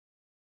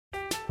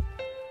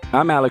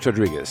I'm Alex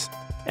Rodriguez.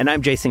 And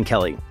I'm Jason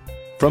Kelly.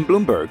 From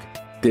Bloomberg,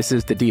 this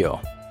is The Deal.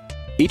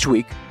 Each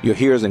week, you'll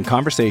hear us in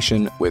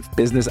conversation with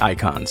business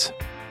icons.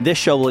 This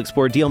show will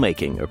explore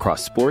deal-making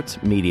across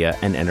sports, media,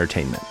 and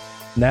entertainment.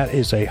 That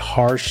is a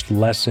harsh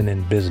lesson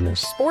in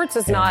business. Sports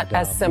is not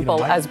as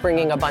simple as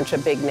bringing a bunch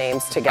of big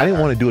names together. I didn't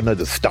want to do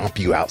another stomp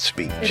you out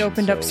speech. It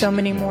opened up so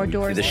many more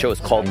doors. The show is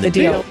called The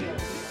Deal.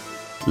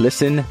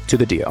 Listen to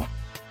The Deal.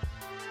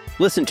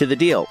 Listen to The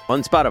Deal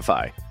on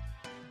Spotify.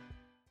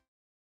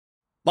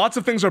 Lots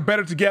of things are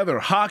better together.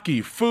 Hockey,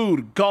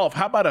 food, golf.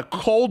 How about a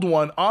cold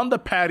one on the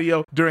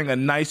patio during a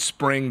nice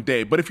spring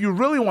day? But if you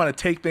really want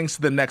to take things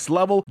to the next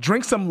level,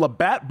 drink some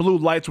Labatt Blue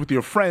Lights with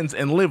your friends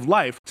and live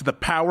life to the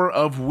power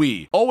of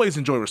we. Always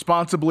enjoy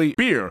responsibly.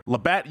 Beer,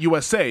 Labatt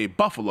USA,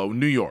 Buffalo,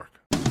 New York.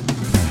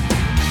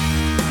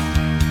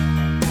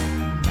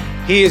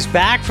 He is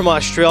back from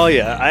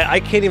Australia.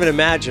 I can't even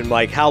imagine,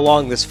 Mike, how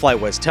long this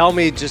flight was. Tell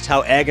me just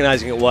how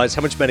agonizing it was,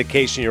 how much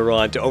medication you were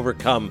on to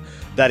overcome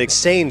that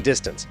insane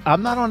distance.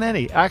 I'm not on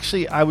any.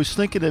 Actually, I was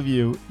thinking of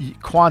you.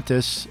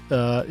 Qantas,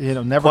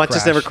 never Qantas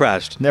crashed. never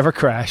crashed. Never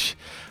crash.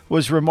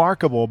 Was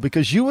remarkable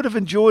because you would have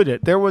enjoyed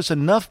it. There was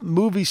enough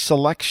movie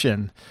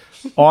selection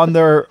on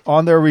their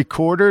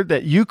recorder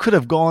that you could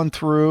have gone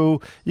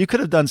through. You could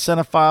have done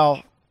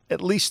Cinephile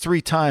at least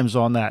 3 times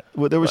on that.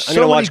 There was I'm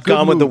so gonna many watch good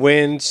Gone with the movies.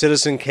 Wind,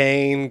 Citizen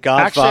Kane,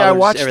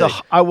 Godfather. Actually,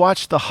 I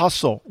watched The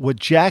Hustle with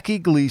Jackie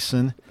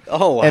Gleason.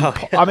 Oh, wow.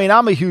 And,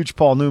 I'm a huge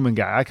Paul Newman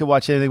guy. I could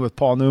watch anything with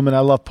Paul Newman. I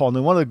love Paul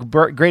Newman. One of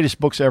the greatest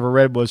books I ever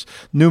read was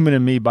Newman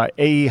and Me by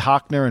A.E.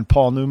 Hockner and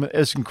Paul Newman.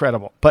 It's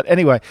incredible. But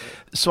anyway,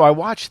 so I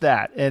watched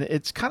that, and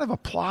it's kind of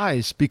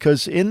applies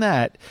because in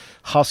that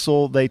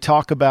Hustle, they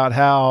talk about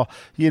how,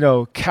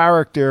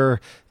 character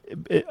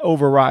it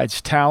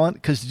overrides talent.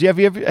 Because have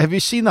you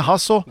seen The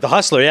Hustle? The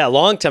Hustler, yeah, a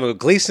long time ago.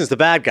 Gleason's the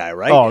bad guy,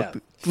 right? Oh, yeah.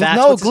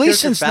 No,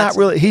 Gleason's not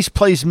really. He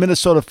plays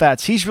Minnesota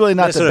Fats. He's really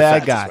not the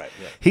bad guy. Right,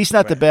 yeah. He's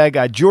not the bad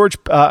guy.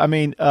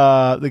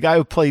 The guy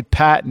who played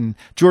Patton,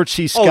 George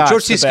C. Scott. Oh,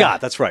 George C. Scott,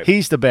 that's right.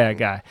 He's the bad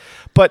guy.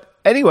 But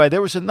anyway,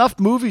 there was enough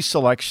movie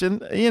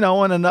selection,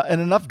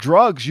 and enough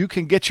drugs, you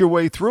can get your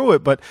way through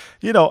it. But,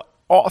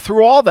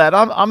 through all that,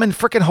 I'm in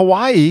freaking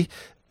Hawaii,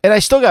 and I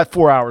still got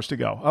 4 hours to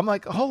go. I'm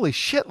like, holy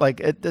shit, like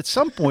at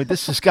some point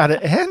this has got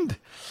to end.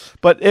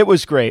 But it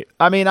was great.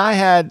 I mean, I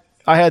had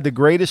the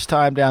greatest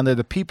time down there.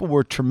 The people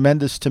were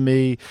tremendous to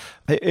me.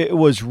 It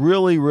was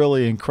really,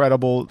 really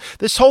incredible.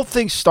 This whole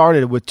thing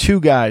started with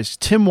 2 guys,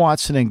 Tim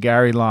Watson and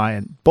Gary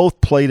Lyon,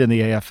 both played in the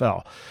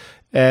AFL.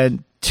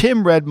 And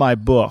Tim read my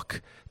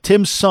book.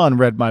 Tim's son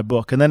read my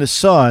book. And then his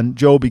son,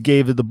 Joby,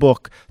 gave the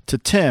book to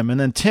Tim. And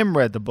then Tim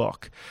read the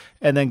book.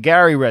 And then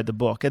Gary read the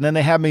book. And then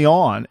they had me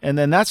on. And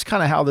then that's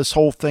kind of how this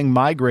whole thing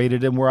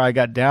migrated and where I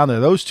got down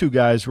there. Those 2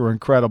 guys were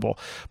incredible.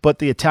 But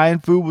the Italian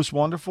food was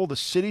wonderful. The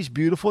city's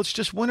beautiful. It's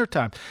just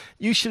wintertime.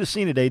 You should have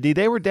seen it, AD.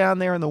 They were down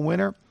there in the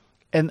winter.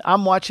 And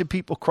I'm watching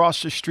people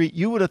cross the street.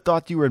 You would have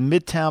thought you were in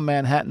Midtown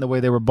Manhattan the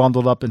way they were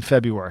bundled up in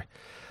February.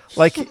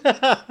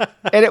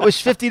 And it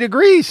was 50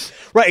 degrees.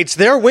 Right. It's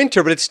their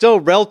winter, but it's still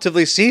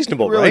relatively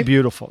seasonable, really right? Really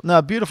beautiful.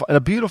 No, beautiful. And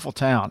a beautiful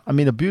town. I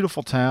mean, a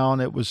beautiful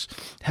town. It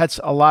had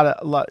a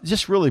lot,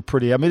 just really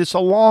pretty. I mean, it's a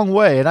long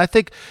way. And I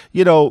think,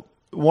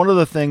 one of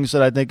the things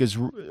that I think is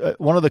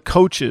one of the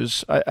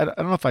coaches, I don't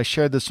know if I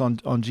shared this on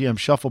GM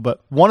Shuffle,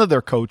 but one of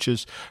their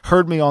coaches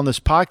heard me on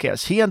this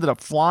podcast. He ended up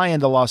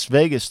flying to Las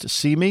Vegas to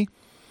see me.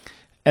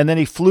 And then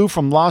he flew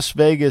from Las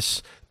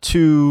Vegas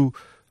to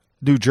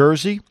New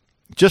Jersey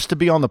just to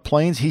be on the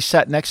planes. He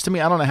sat next to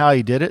me. I don't know how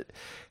he did it.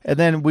 And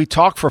then we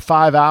talked for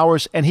 5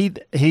 hours. And he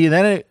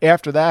then,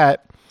 after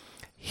that,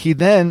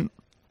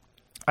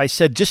 I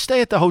said, just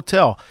stay at the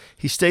hotel.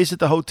 He stays at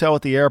the hotel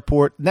at the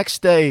airport.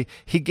 Next day,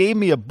 he gave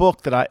me a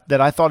book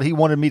that I thought he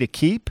wanted me to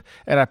keep.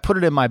 And I put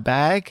it in my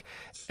bag,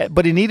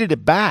 but he needed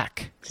it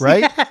back,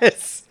 right?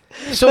 Yes.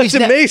 So that's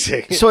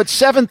amazing. So at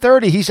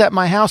 7:30, he's at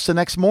my house the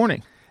next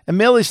morning. And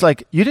Millie's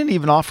like, you didn't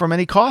even offer him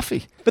any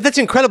coffee. But that's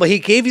incredible. He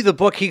gave you the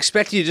book. He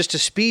expected you just to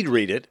speed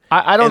read it.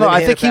 I don't know.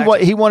 I think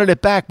he wanted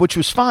it back, which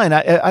was fine.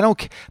 I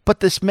don't. But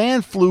this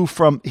man flew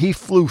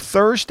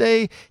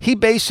Thursday. He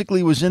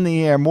basically was in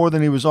the air more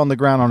than he was on the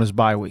ground on his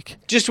bye week.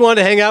 Just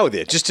wanted to hang out with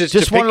you.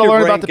 Just wanted to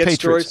learn about the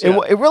Patriots. Stories, yeah.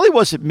 It really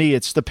wasn't me.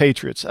 It's the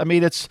Patriots. I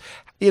mean, it's.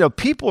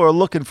 People are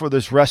looking for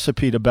this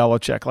recipe to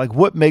Belichick, like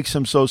what makes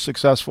him so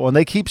successful, and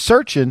they keep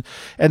searching.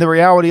 And the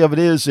reality of it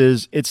is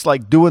it's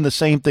like doing the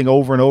same thing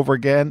over and over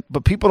again.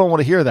 But people don't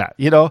want to hear that.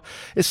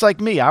 It's like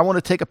me. I want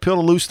to take a pill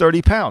to lose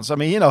 30 pounds. I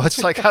mean,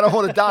 it's like I don't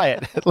want to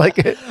diet.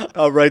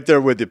 I'm right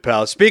there with you,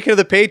 pal. Speaking of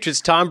the Patriots,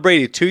 Tom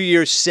Brady, 2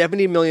 years,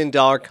 $70 million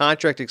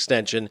contract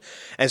extension,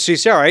 and so you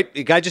say, all right,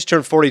 the guy just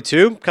turned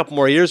 42, a couple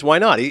more years, why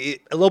not? A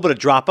little bit of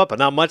drop up, but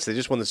not much. They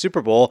just won the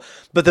Super Bowl.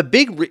 But the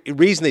big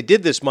reason they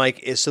did this, Mike,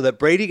 is so that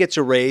Brady gets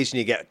a raise and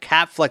you get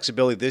cap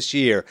flexibility this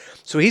year.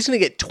 So he's going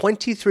to get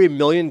 $23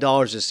 million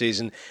this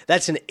season.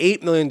 That's an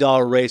 $8 million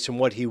raise from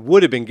what he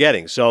would have been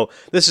getting. So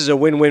this is a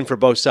win-win for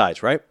both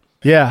sides, right?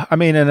 Yeah, I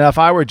mean, and if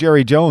I were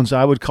Jerry Jones,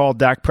 I would call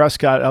Dak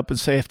Prescott up and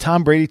say, if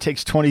Tom Brady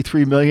takes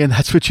 $23 million,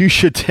 that's what you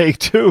should take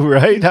too,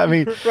 right? I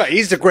mean, right,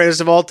 he's the greatest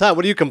of all time.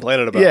 What are you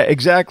complaining about? Yeah,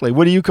 exactly.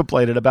 What are you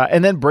complaining about?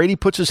 And then Brady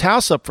puts his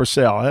house up for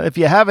sale. If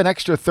you have an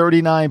extra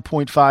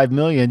 $39.5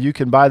 million, you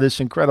can buy this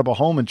incredible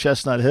home in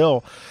Chestnut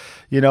Hill,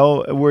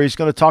 where he's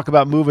going to talk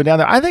about moving down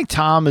there. I think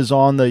Tom is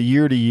on the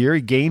year to year.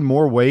 He gained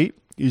more weight.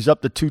 He's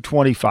up to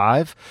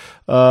 225.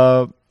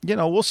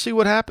 We'll see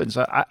what happens.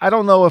 I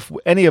don't know if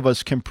any of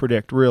us can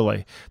predict,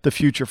 really, the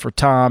future for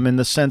Tom in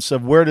the sense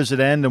of where does it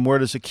end and where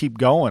does it keep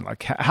going?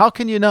 Like, how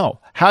can you know?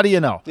 How do you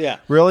know? Yeah.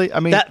 Really? I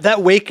mean,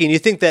 that weight gain, you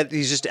think that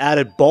he's just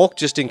added bulk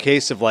just in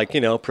case of,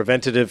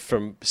 preventative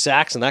from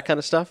sacks and that kind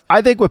of stuff?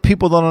 I think what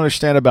people don't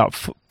understand about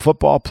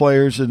football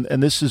players, and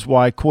this is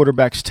why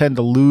quarterbacks tend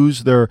to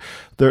lose their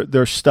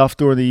stuff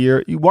during the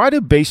year. Why do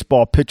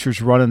baseball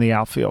pitchers run in the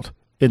outfield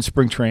in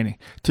spring training?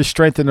 To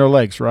strengthen their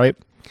legs, right?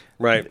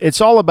 Right. It's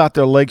all about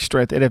their leg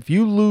strength. And if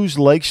you lose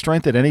leg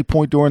strength at any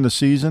point during the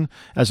season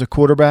as a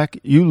quarterback,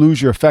 you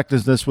lose your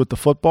effectiveness with the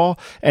football.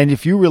 And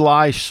if you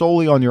rely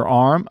solely on your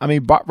arm, I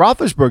mean,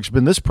 Roethlisberger's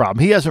been this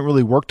problem. He hasn't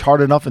really worked hard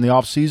enough in the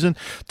offseason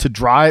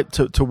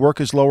to work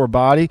his lower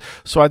body.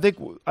 So I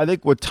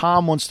think what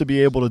Tom wants to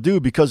be able to do,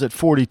 because at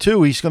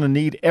 42, he's going to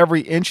need every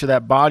inch of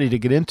that body to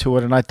get into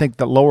it. And I think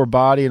the lower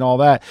body and all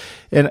that,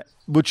 and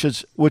which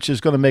is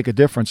going to make a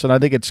difference. And I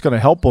think it's going to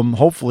help him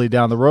hopefully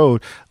down the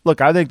road. Look,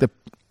 I think the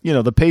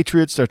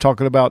Patriots, they're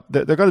talking about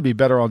they're going to be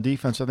better on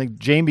defense. I think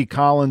Jamie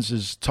Collins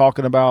is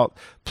talking about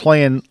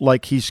playing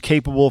like he's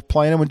capable of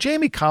playing. And when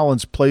Jamie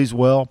Collins plays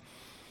well,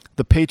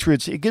 the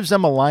Patriots, it gives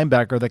them a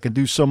linebacker that can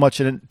do so much,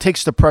 and it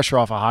takes the pressure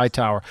off a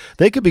Hightower.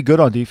 They could be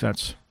good on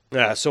defense.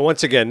 Yeah, so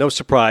once again, no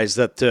surprise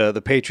that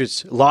the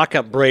Patriots lock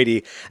up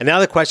Brady. And now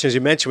the question, as you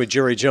mentioned with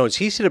Jerry Jones,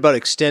 he said about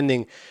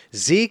extending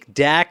Zeke,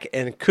 Dak,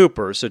 and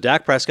Cooper. So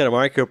Dak Prescott,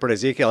 Amari Cooper, and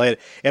Ezekiel Elliott.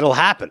 It'll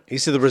happen. He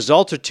said the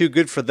results are too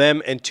good for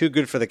them and too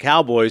good for the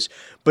Cowboys.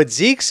 But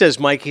Zeke says,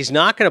 Mike, he's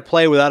not going to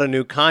play without a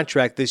new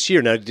contract this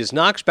year. Now, he does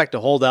not expect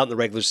to hold out in the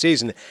regular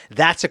season.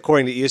 That's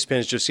according to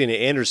ESPN's Josina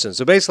Anderson.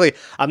 So basically,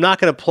 I'm not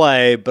going to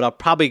play, but I'll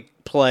probably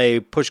play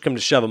push come to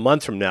shove a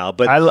month from now.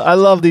 But I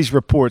love these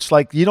reports.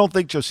 Like, you don't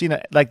think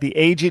Josina, like the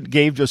agent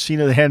gave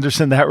Josina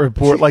Henderson that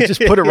report, like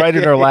just put it right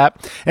in her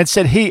lap and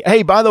said,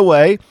 hey, by the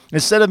way,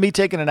 instead of me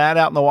taking an ad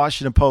out in the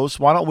Washington Post,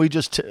 why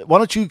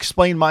don't you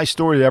explain my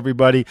story to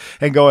everybody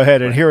and go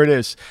ahead and here it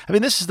is. I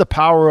mean, this is the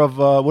power of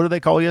what do they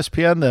call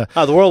ESPN?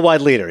 The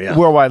worldwide leader. Yeah,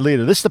 worldwide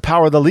leader. This is the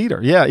power of the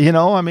leader. Yeah,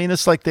 I mean,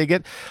 it's like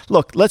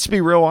look. Let's be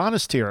real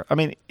honest here. I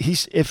mean,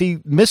 if he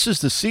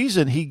misses the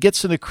season, he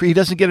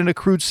doesn't get an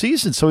accrued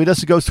season, so he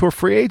doesn't go to a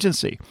free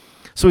agency.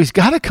 So he's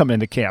got to come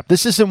into camp.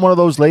 This isn't one of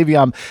those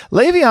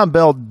Le'Veon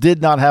Bell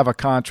did not have a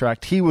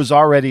contract. He was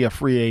already a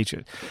free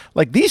agent.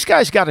 Like, these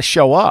guys got to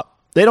show up.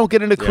 They don't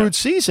get an accrued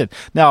season.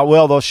 Now,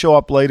 they'll show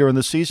up later in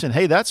the season.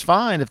 Hey, that's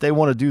fine if they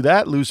want to do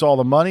that, lose all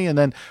the money, and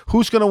then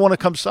who's going to want to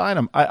come sign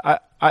him?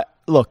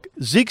 Look,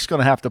 Zeke's going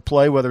to have to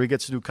play whether he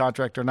gets a new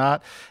contract or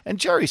not, and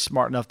Jerry's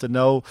smart enough to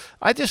know.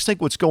 I just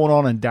think what's going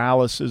on in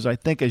Dallas is I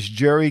think as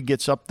Jerry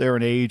gets up there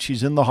in age,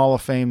 he's in the Hall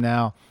of Fame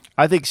now,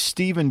 I think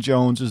Stephen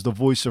Jones is the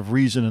voice of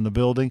reason in the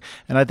building,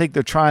 and I think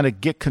they're trying to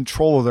get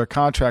control of their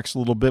contracts a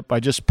little bit by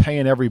just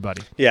paying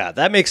everybody. Yeah,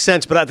 that makes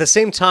sense. But at the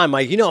same time,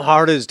 Mike, you know how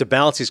hard it is to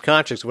balance these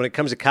contracts when it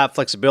comes to cap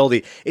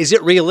flexibility. Is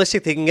it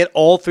realistic they can get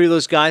all three of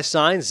those guys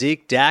signed,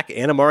 Zeke, Dak,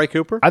 and Amari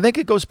Cooper? I think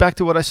it goes back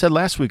to what I said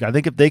last week. I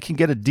think if they can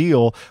get a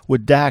deal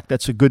with Dak,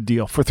 that's a good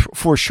deal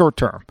for short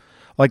term.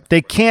 Like,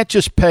 they can't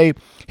just pay.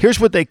 Here's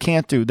what they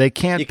can't do. You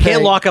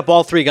can't lock up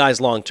all three guys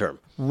long term.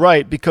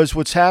 Right, because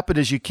what's happened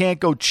is you can't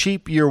go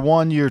cheap year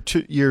one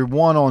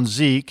on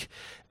Zeke,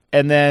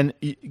 and then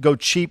go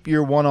cheap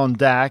year one on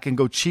Dak, and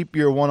go cheap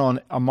year one on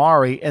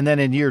Amari, and then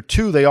in year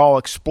two they all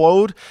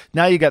explode.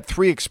 Now you got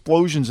three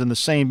explosions in the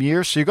same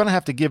year, so you're going to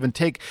have to give and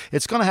take.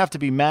 It's going to have to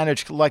be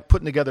managed like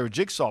putting together a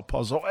jigsaw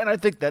puzzle, and I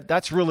think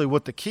that's really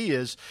what the key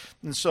is.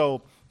 And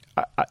so,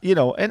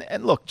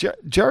 and look,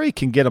 Jerry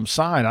can get him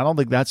signed. I don't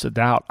think that's a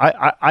doubt.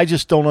 I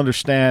just don't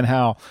understand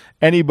how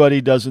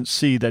anybody doesn't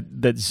see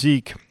that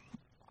Zeke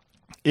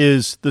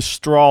is the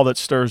straw that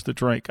stirs the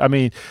drink. I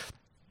mean,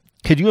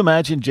 could you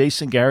imagine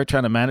Jason Garrett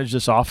trying to manage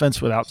this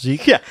offense without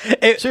Zeke? Yeah,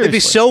 it'd be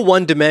so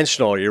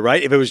one-dimensional, you're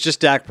right, if it was just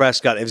Dak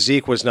Prescott, if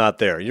Zeke was not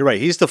there. You're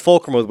right. He's the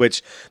fulcrum with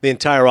which the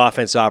entire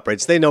offense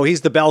operates. They know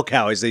he's the bell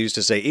cow, as they used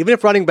to say. Even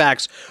if running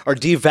backs are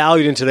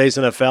devalued in today's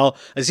NFL,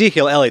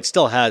 Ezekiel Elliott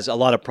still has a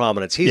lot of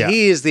prominence.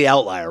 He is the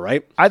outlier,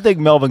 right? I think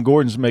Melvin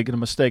Gordon's making a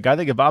mistake. I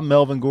think if I'm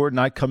Melvin Gordon,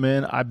 I come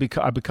in, I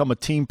become a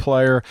team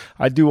player,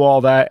 I do all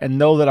that, and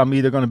know that I'm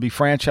either going to be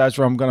franchised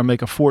or I'm going to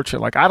make a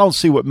fortune. Like, I don't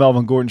see what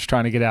Melvin Gordon's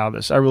trying to get out of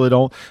this. I really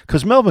don't,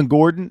 because Melvin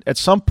Gordon at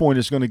some point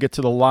is going to get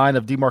to the line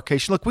of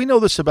demarcation. Look, we know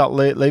this about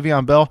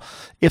Le'Veon Bell.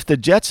 If the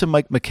Jets and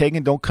Mike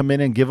McKagan don't come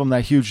in and give him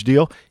that huge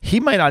deal,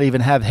 he might not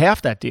even have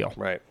half that deal.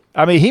 Right.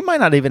 I mean, he might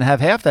not even have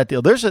half that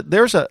deal. There's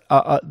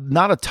a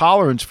not a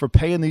tolerance for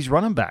paying these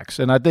running backs,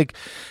 and I think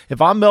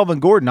if I'm Melvin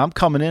Gordon, I'm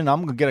coming in, I'm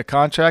going to get a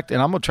contract,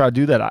 and I'm going to try to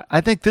do that.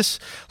 I think this,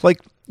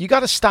 like, you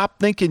got to stop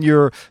thinking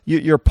you're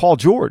Paul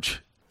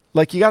George.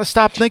 Like, you got to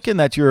stop thinking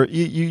that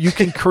you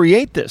can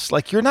create this.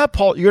 Like, you're not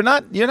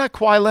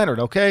Kawhi Leonard,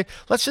 okay?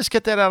 Let's just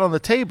get that out on the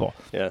table.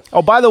 Yeah.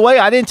 Oh, by the way,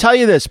 I didn't tell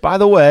you this. By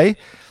the way,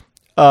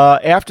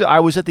 after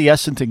I was at the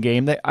Essendon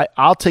game,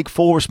 I'll take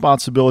full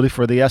responsibility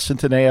for the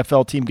Essendon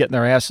AFL team getting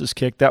their asses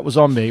kicked. That was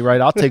on me,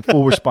 right? I'll take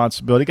full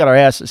responsibility. Got our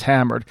asses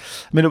hammered.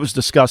 I mean, it was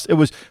disgusting. It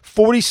was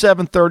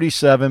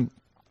 47-37,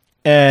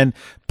 and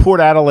Port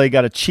Adelaide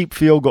got a cheap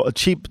field goal, a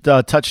cheap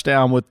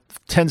touchdown with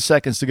 10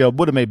 seconds to go.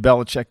 Would have made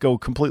Belichick go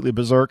completely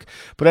berserk.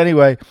 But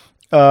anyway,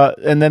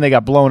 and then they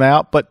got blown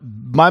out. But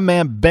my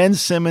man Ben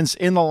Simmons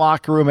in the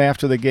locker room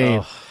after the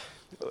game,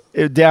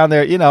 down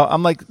there,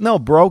 I'm like, no,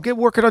 bro, get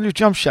working on your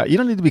jump shot. You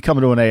don't need to be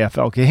coming to an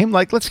AFL game.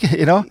 Like, let's get,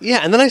 Yeah,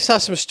 and then I saw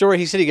some story.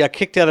 He said he got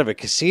kicked out of a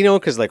casino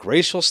because, like,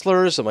 racial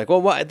slurs. I'm like,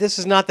 well, what? This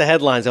is not the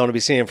headlines I want to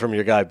be seeing from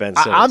your guy, Ben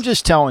Simmons. I'm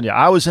just telling you,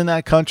 I was in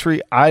that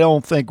country. I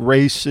don't think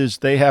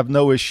they have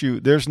no issue.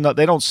 They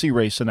don't see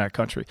race in that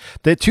country.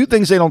 The two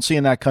things they don't see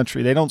in that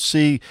country. They don't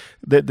see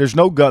that there's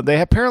no gun.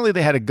 Apparently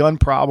they had a gun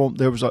problem.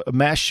 There was a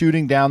mass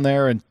shooting down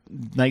there in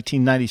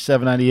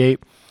 1997, 98.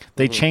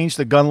 They changed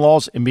the gun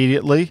laws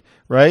immediately,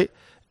 right?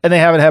 And they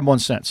haven't had one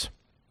since.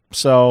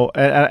 So,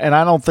 and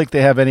I don't think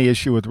they have any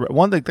issue with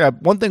one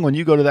thing. When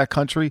you go to that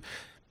country,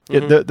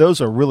 those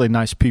are really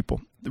nice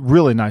people.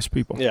 Really nice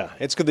people. Yeah,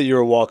 it's good that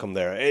you're welcome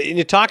there. And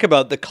you talk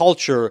about the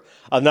culture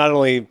of not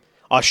only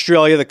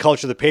Australia, the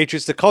culture of the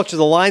Patriots, the culture of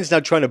the Lions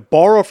now trying to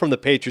borrow from the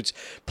Patriots,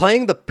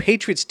 playing the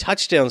Patriots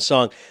touchdown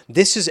song,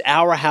 This Is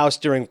Our House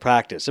during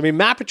practice. I mean,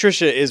 Matt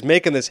Patricia is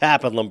making this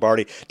happen,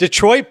 Lombardi.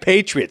 Detroit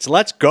Patriots,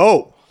 let's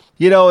go.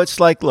 It's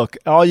like, look,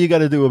 all you got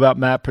to do about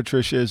Matt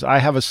Patricia is I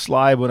have a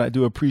slide when I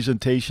do a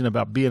presentation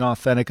about being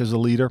authentic as a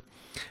leader,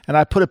 and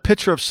I put a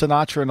picture of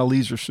Sinatra in a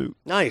leisure suit.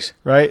 Nice.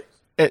 Right?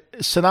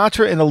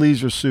 Sinatra in a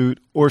leisure suit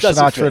or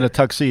Sinatra in a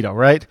tuxedo,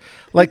 right?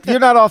 Like,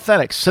 you're not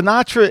authentic.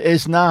 Sinatra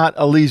is not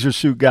a leisure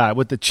suit guy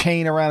with the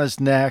chain around his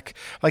neck.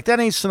 Like, that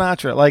ain't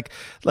Sinatra. Like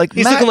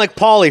he's looking like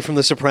Paulie from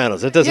The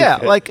Sopranos. It doesn't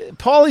fit. Like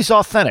Paulie's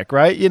authentic,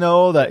 right?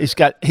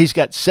 That he's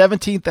got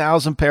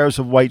 17,000 pairs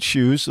of white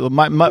shoes.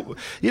 My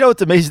what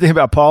the amazing thing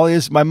about Paulie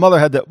is? My mother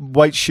had the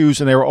white shoes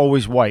and they were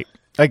always white.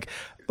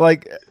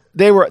 Like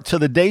they were, to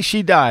the day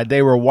she died,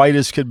 they were white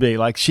as could be.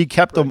 Like, she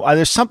kept them.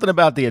 There's something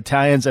about the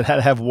Italians that had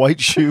to have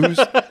white shoes.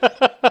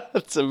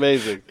 That's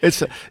amazing.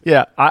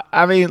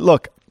 I mean,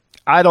 look,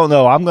 I don't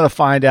know. I'm going to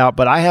find out,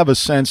 but I have a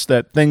sense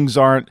that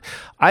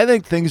I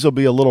think things will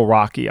be a little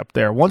rocky up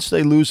there. Once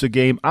they lose a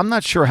game, I'm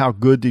not sure how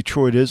good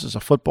Detroit is as a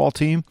football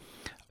team.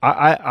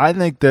 I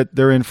think that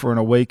they're in for an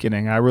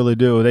awakening. I really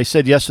do. They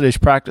said yesterday's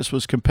practice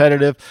was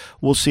competitive.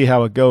 We'll see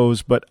how it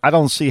goes, but I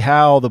don't see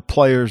how the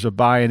players are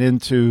buying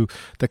into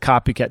the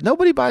copycat.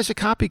 Nobody buys a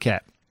copycat.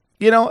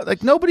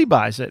 Nobody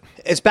buys it.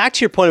 It's back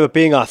to your point about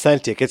being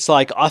authentic. It's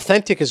like,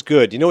 authentic is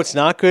good. You know what's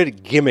not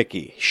good?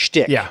 Gimmicky,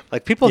 shtick. Yeah.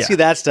 Like, people see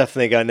that stuff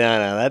and they go,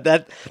 no,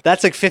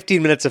 that's like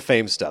 15 minutes of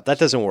fame stuff. That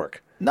doesn't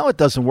work. No, it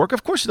doesn't work.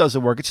 Of course it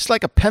doesn't work. It's just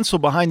like a pencil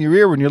behind your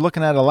ear when you're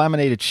looking at a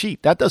laminated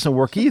sheet. That doesn't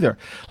work either.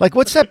 Like,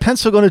 what's that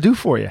pencil going to do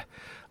for you?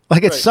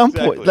 Like, at some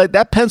point, like,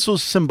 that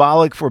pencil's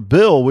symbolic for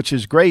Bill, which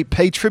is great.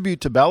 Pay tribute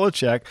to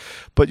Belichick,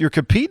 but you're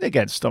competing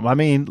against them. I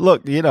mean,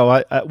 look,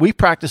 we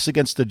practiced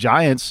against the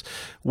Giants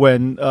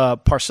when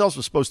Parcells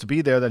was supposed to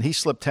be there. Then he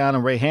slipped down,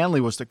 and Ray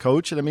Hanley was the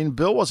coach. And I mean,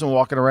 Bill wasn't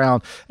walking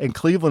around in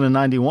Cleveland in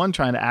 '91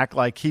 trying to act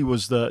like he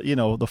was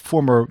the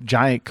former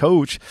Giant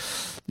coach.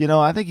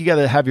 I think you got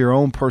to have your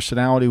own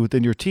personality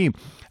within your team.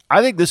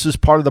 I think this is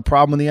part of the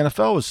problem in the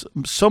NFL is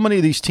so many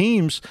of these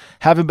teams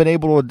haven't been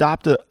able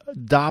to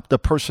adopt a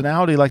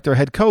personality like their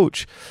head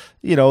coach.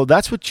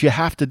 That's what you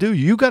have to do.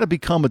 You got to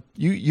become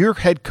your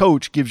head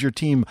coach gives your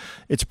team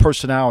its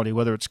personality,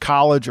 whether it's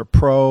college or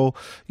pro,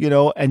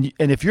 and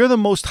if you're the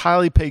most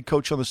highly paid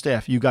coach on the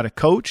staff, you got to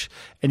coach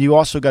and you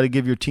also got to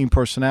give your team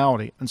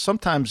personality. And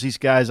sometimes these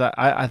guys,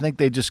 I think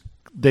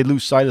they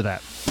lose sight of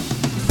that.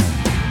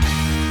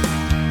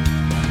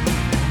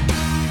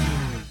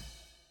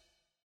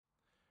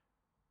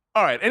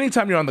 All right,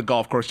 anytime you're on the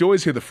golf course, you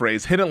always hear the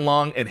phrase, hit it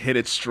long and hit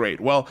it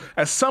straight. Well,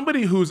 as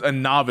somebody who's a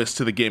novice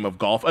to the game of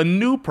golf, a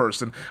new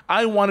person,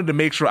 I wanted to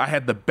make sure I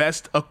had the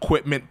best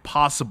equipment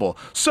possible.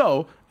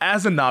 So,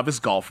 as a novice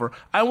golfer,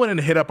 I went and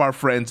hit up our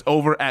friends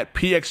over at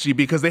PXG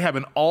because they have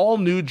an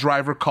all-new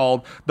driver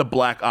called the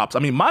Black Ops. I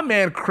mean, my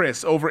man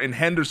Chris over in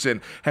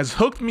Henderson has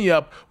hooked me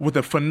up with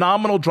a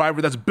phenomenal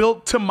driver that's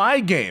built to my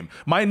game.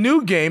 My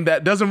new game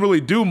that doesn't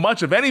really do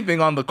much of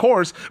anything on the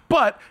course,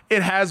 but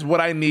it has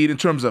what I need in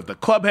terms of the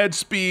club head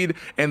speed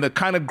and the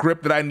kind of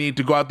grip that I need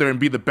to go out there and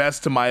be the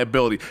best to my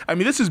ability. I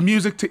mean, this is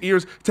music to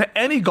ears to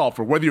any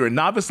golfer, whether you're a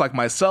novice like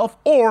myself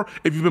or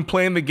if you've been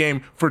playing the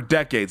game for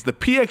decades. The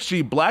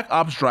PXG Black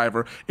Ops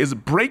driver is a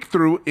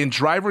breakthrough in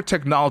driver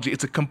technology.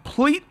 It's a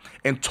complete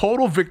and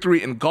total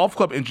victory in golf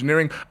club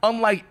engineering,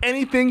 unlike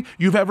anything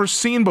you've ever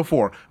seen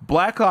before.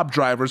 Black Ops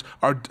drivers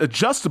are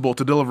adjustable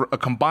to deliver a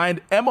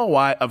combined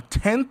MOI of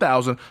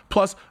 10,000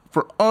 plus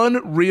for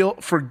unreal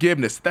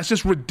forgiveness. That's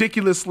just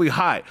ridiculously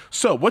high.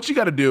 So what you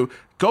got to do,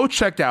 go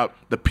check out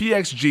the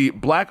PXG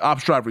Black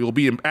Ops driver. You'll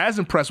be as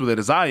impressed with it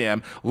as I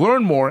am.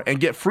 Learn more and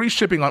get free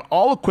shipping on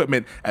all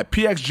equipment at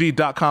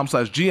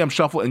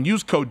pxg.com/GMShuffle and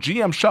use code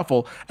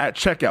GMShuffle at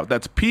checkout.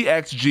 That's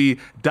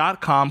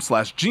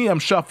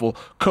pxg.com/GMShuffle,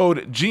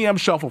 code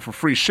GMShuffle for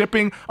free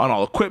shipping on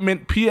all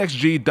equipment,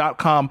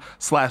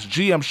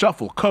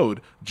 pxg.com/GMShuffle,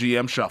 code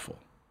GMShuffle.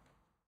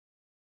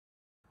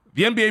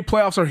 The NBA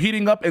playoffs are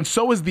heating up, and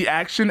so is the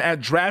action at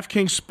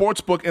DraftKings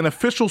Sportsbook, an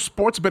official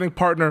sports betting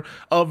partner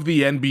of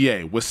the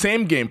NBA. With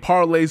same-game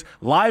parlays,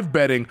 live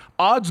betting,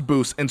 odds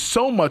boosts, and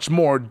so much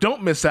more,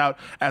 don't miss out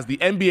as the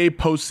NBA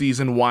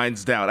postseason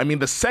winds down. I mean,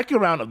 the second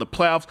round of the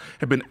playoffs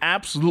have been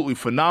absolutely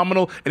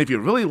phenomenal, and if you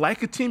really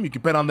like a team, you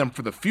can bet on them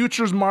for the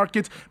futures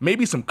markets,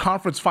 maybe some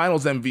conference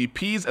finals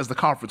MVPs as the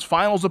conference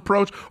finals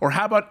approach, or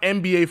how about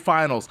NBA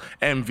Finals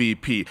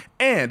MVP?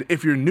 And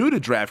if you're new to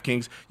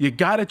DraftKings, you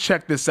gotta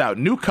check this out.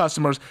 New customers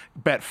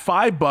bet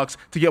 $5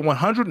 to get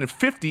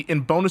 $150 in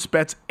bonus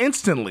bets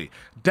instantly.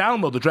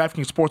 Download the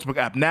DraftKings Sportsbook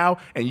app now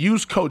and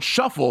use code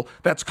SHUFFLE.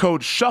 That's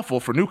code SHUFFLE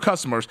for new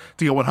customers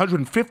to get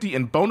 $150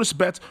 in bonus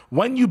bets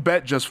when you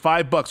bet just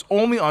 $5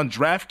 only on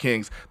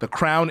DraftKings. The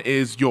crown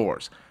is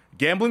yours.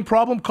 Gambling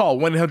problem? Call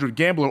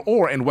 1-800-GAMBLER,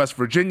 or in West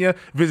Virginia,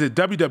 visit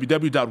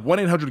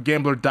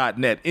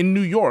www.1800gambler.net. In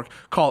New York,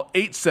 call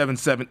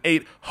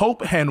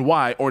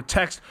 877-8-HOPE-NY or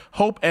text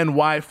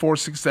HOPE-NY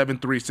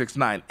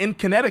 467-369. In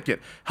Connecticut,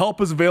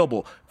 help is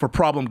available. For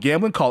problem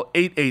gambling, call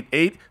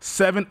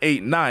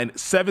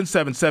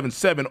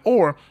 888-789-7777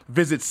 or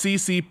visit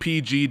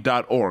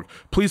ccpg.org.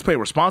 Please play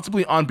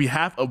responsibly on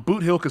behalf of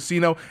Boot Hill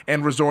Casino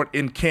and Resort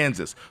in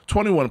Kansas.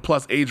 21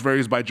 plus, age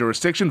varies by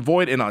jurisdiction,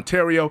 void in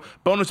Ontario.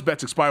 Bonus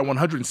bets expire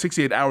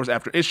 168 hours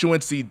after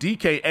issuance. See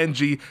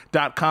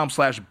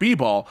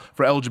dkng.com/bball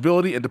for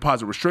eligibility and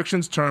deposit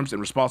restrictions, terms, and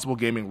responsible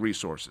gaming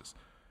resources.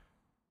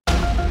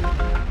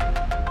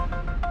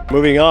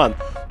 Moving on.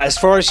 As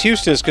far as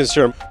Houston is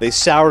concerned, they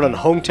soured on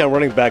hometown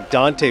running back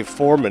Dante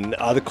Foreman.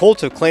 The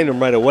Colts have claimed him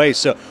right away.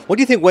 So what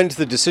do you think went into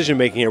the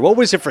decision-making here? What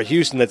was it for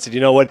Houston that said,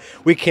 you know what,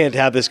 we can't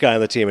have this guy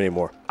on the team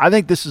anymore? I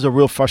think this is a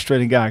real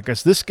frustrating guy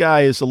because this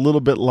guy is a little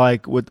bit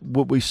like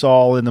what we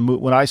saw in the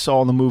when I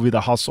saw in the movie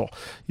The Hustle,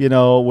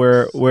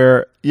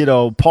 where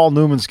Paul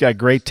Newman's got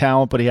great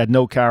talent, but he had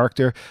no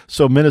character.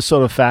 So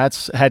Minnesota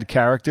Fats had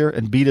character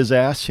and beat his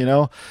ass,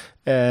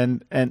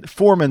 and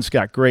Foreman's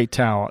got great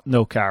talent,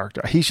 no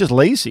character. He's just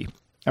lazy.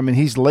 I mean,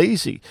 he's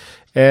lazy,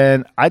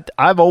 and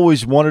I've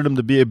always wanted him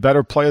to be a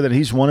better player than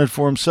he's wanted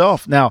for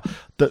himself. Now,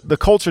 the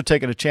Colts are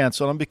taking a chance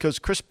on him because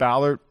Chris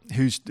Ballard,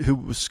 who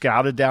was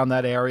scouted down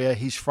that area,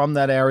 he's from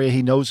that area.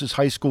 He knows his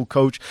high school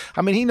coach.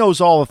 I mean, he knows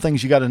all the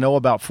things you got to know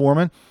about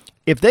Foreman.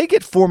 If they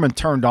get Foreman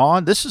turned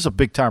on, this is a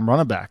big-time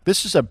running back.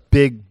 This is a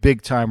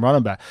big-time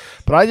running back.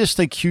 But I just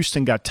think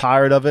Houston got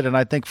tired of it, and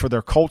I think for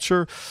their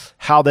culture,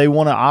 how they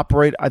want to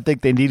operate, I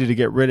think they needed to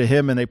get rid of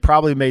him, and they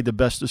probably made the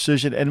best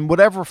decision. And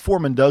whatever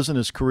Foreman does in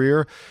his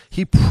career,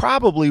 he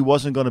probably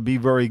wasn't going to be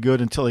very good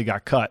until he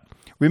got cut.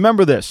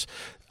 Remember this.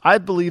 I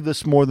believe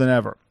this more than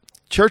ever.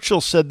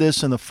 Churchill said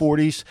this in the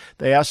 40s.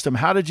 They asked him,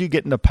 how did you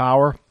get into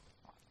power?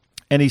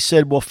 And he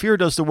said, well, fear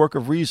does the work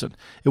of reason.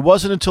 It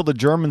wasn't until the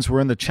Germans were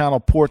in the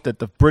Channel Port that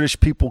the British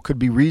people could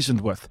be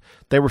reasoned with.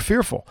 They were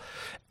fearful.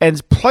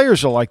 And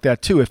players are like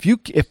that too.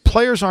 If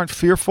players aren't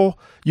fearful,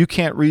 you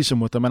can't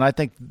reason with them. And I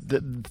think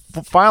that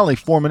finally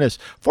Foreman's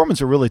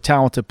a really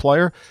talented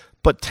player,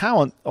 but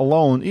talent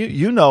alone,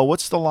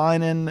 what's the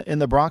line in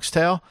the Bronx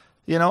Tale?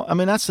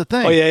 That's the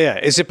thing. Oh, yeah.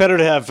 Is it better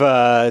to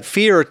have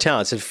fear or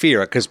talent? It's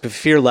fear, because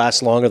fear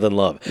lasts longer than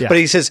love. Yeah. But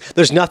he says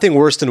there's nothing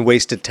worse than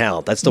wasted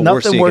talent. That's the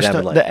worst thing you can have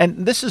in life.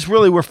 And this is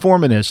really where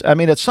Foreman is. I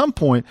mean, at some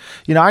point,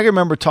 I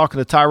remember talking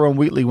to Tyrone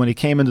Wheatley when he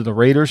came into the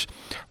Raiders.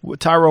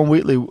 Tyrone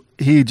Wheatley,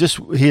 he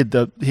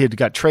had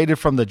got traded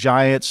from the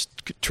Giants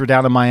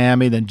down to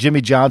Miami. Then Jimmy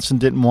Johnson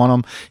didn't want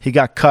him. He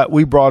got cut.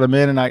 We brought him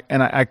in,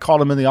 and I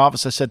called him in the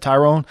office. I said,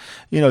 Tyrone,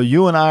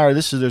 you and I are.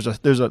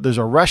 There's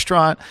a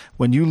restaurant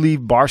when you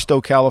leave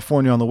Barstow,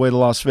 California, on the way to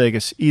Las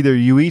Vegas. Either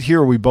you eat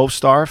here or we both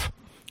starve.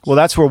 Well,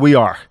 that's where we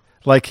are.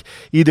 Like,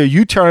 either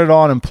you turn it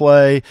on and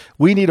play,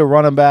 we need a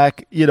running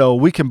back,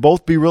 we can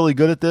both be really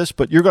good at this,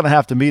 but you're going to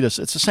have to meet us.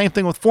 It's the same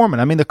thing with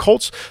Foreman. I mean, the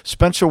Colts,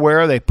 Spencer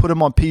Ware, they put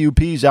him on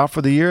PUPs out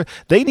for the year.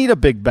 They need a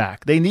big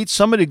back. They need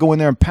somebody to go in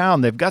there and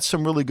pound. They've got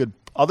some really good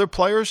other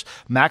players.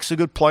 Mac's a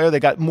good player. They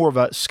got more of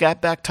a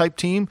scat back type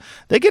team.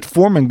 They get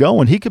Foreman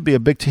going. He could be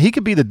he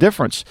could be the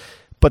difference.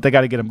 But they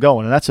got to get him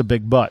going, and that's a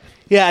big but.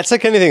 Yeah, it's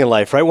like anything in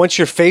life, right? Once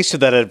you're faced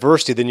with that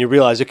adversity, then you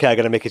realize, okay, I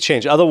got to make a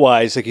change.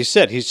 Otherwise, like you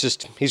said,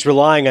 he's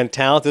relying on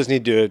talent.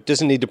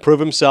 Doesn't need to prove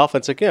himself.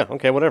 It's like, yeah,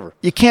 okay, whatever.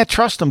 You can't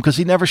trust him because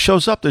he never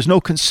shows up. There's no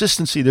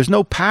consistency. There's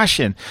no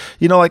passion.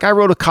 Like I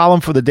wrote a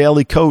column for the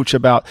Daily Coach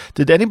about,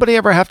 did anybody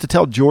ever have to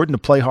tell Jordan to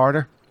play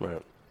harder?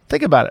 Right.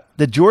 Think about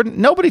it.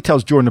 Nobody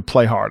tells Jordan to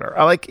play harder.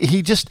 Like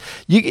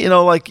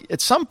at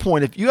some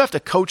point, if you have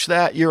to coach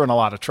that, you're in a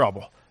lot of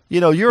trouble.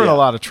 you're in a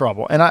lot of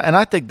trouble. And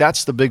I think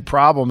that's the big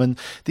problem.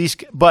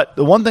 But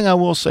the one thing I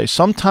will say,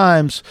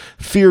 sometimes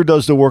fear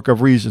does the work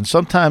of reason.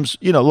 Sometimes,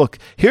 look,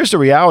 here's the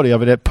reality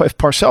of it. If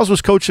Parcells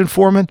was coaching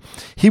Foreman,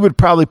 he would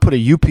probably put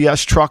a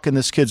UPS truck in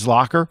this kid's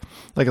locker,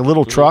 like a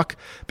little truck,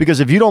 because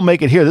if you don't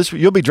make it here,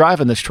 you'll be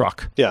driving this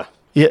truck. Yeah.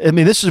 Yeah, I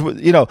mean, this is,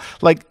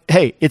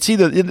 hey, it's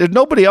either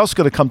nobody else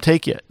going to come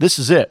take you. This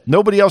is it.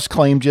 Nobody else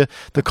claimed you.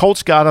 The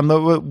Colts got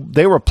them.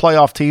 They were a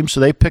playoff team, so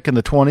they pick in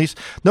the 20s.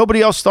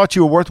 Nobody else thought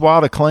you were worthwhile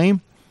to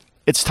claim.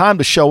 It's time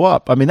to show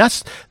up. I mean,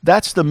 that's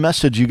the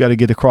message you got to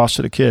get across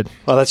to the kid.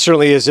 Well, that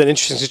certainly is an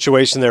interesting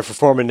situation there for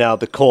Foreman now,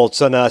 the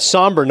Colts. On a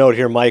somber note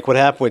here, Mike, what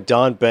happened with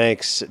Don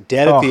Banks,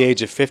 dead at the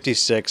age of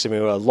 56? I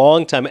mean, a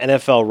longtime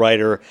NFL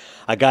writer,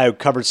 a guy who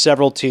covered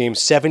several teams,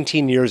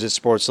 17 years at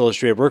Sports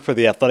Illustrated, worked for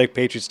the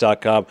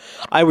athleticpatriots.com.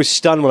 I was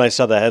stunned when I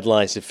saw the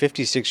headlines at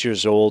 56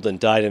 years old and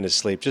died in his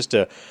sleep. Just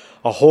a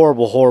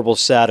horrible, horrible,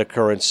 sad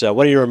occurrence.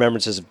 What are your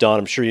remembrances of Don?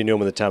 I'm sure you knew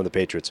him at the time of the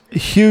Patriots. A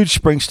huge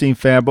Springsteen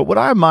fan, but what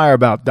I admire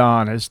about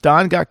Don is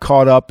Don got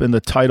caught up in the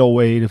tidal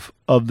wave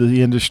of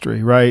the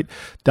industry, right?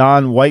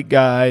 Don, white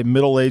guy,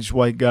 middle-aged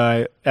white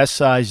guy,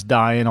 S-size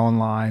dying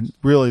online.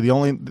 Really,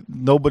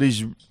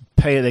 nobody's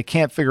paying. They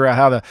can't figure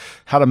out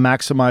how to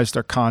maximize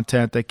their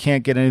content. They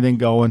can't get anything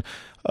going.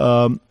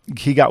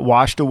 He got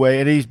washed away,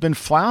 and he's been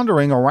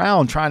floundering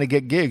around trying to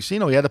get gigs. He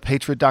had a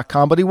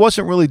Patriot.com, but he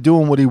wasn't really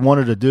doing what he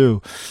wanted to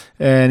do.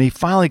 And he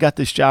finally got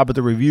this job at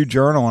the Review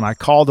Journal, and I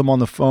called him on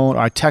the phone.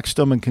 I texted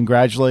him and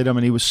congratulated him,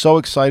 and he was so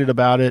excited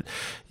about it.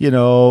 It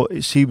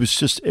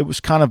was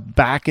kind of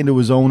back into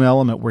his own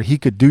element where he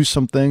could do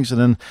some things, and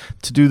then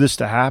to do this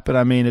to happen,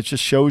 I mean, it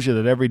just shows you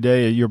that every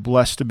day you're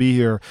blessed to be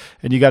here,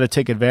 and you got to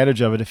take advantage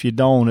of it. If you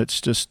don't,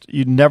 it's just,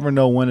 you never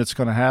know when it's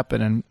going to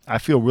happen. And I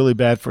feel really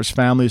bad for his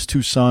family, his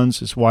 2 sons,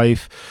 his wife.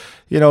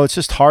 It's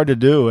just hard to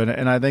do.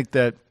 And I think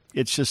that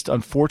it's just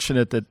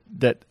unfortunate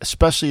that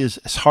especially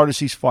as hard as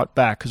he's fought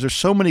back, because there's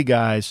so many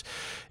guys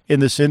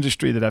in this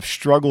industry that have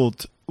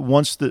struggled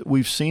once that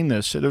we've seen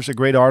this. There's a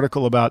great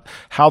article about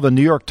how the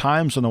New York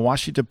Times and the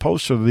Washington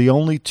Post are the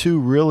only 2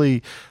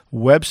 really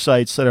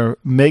websites that are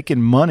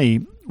making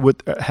money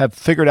have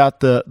figured out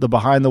the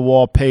behind the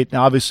wall page.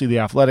 Now, obviously, The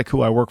Athletic,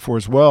 who I work for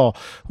as well,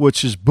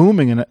 which is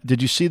booming. And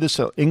did you see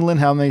this? England,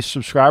 how many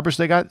subscribers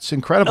they got? It's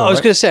incredible. No, I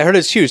was going to say, I heard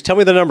it's huge. Tell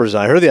me the numbers.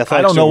 I heard The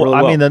Athletic. I don't know. Really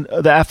I well. mean,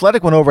 the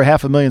Athletic went over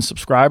 500,000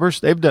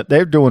 subscribers.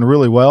 They're doing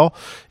really well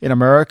in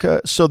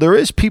America. So there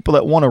is people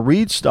that want to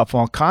read stuff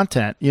on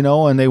content,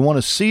 and they want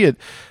to see it.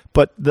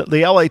 But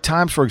the LA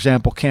Times, for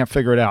example, can't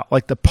figure it out.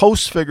 Like the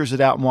Post figures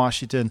it out in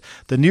Washington.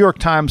 The New York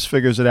Times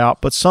figures it out.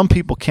 But some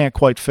people can't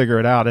quite figure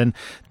it out. And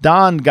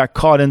Don got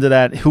caught into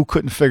that who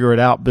couldn't figure it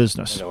out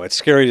business. I know. It's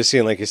scary to see.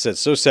 And like you said,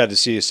 so sad to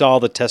see. You saw all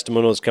the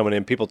testimonials coming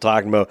in, people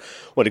talking about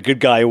what a good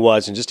guy he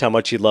was and just how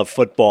much he loved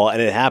football.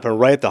 And it happened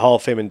right at the Hall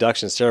of Fame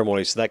induction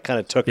ceremony. So that kind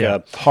of took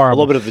a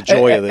little bit of the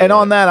joy of it. And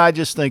on that, I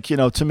just think,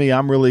 to me,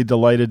 I'm really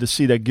delighted to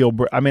see that Gil.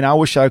 I mean, I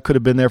wish I could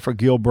have been there for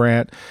Gil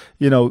Brandt.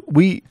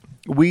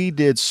 We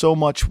did so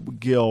much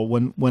with Gil.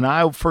 When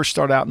I first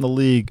started out in the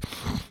league,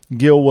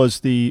 Gil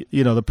was the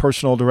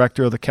personnel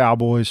director of the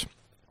Cowboys,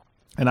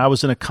 and I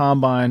was in a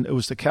combine. It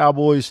was the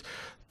Cowboys,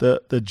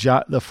 the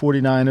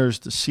 49ers,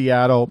 the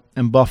Seattle,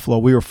 and Buffalo.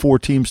 We were 4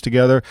 teams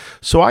together,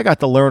 so I got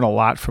to learn a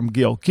lot from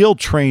Gil. Gil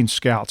trained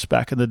scouts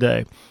back in the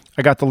day.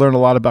 I got to learn a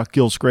lot about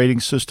Gil's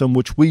grading system,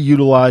 which we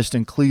utilized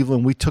in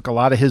Cleveland. We took a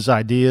lot of his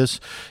ideas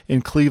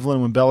in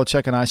Cleveland when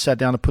Belichick and I sat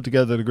down to put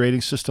together the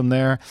grading system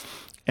there.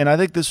 And I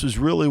think this was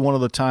really one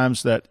of the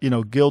times that,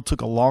 Gil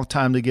took a long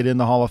time to get in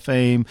the Hall of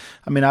Fame.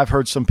 I mean, I've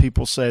heard some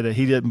people say that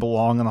he didn't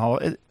belong in the Hall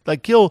of Fame.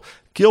 Like Gil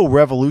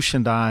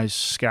revolutionized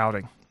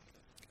scouting.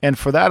 And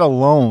for that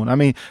alone, I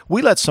mean,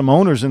 we let some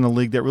owners in the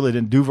league that really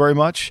didn't do very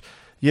much,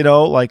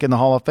 like in the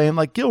Hall of Fame.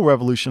 Like Gil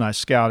revolutionized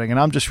scouting. And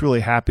I'm just really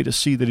happy to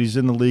see that he's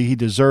in the league. He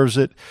deserves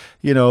it.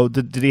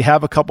 Did he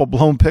have a couple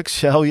blown picks?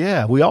 Hell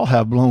yeah. We all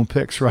have blown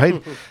picks,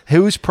 right? He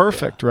was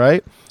perfect,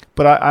 right?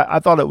 But I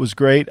thought it was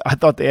great. I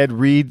thought the Ed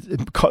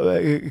Reed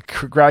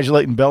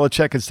congratulating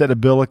Belichick instead of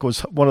Billick was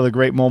one of the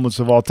great moments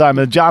of all time.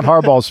 And John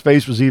Harbaugh's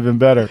face was even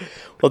better.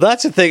 Well,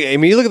 that's the thing. I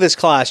mean, you look at this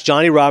class,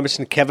 Johnny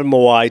Robinson, Kevin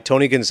Mawai,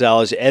 Tony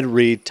Gonzalez, Ed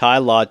Reed, Ty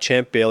Law,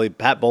 Champ Bailey,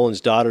 Pat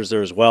Bolin's daughter's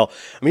there as well.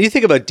 I mean, you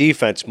think about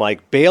defense,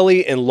 Mike.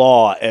 Bailey and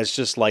Law as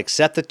just like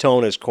set the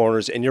tone as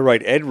corners. And you're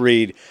right, Ed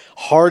Reed,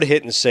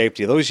 hard-hitting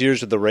safety. Those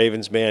years with the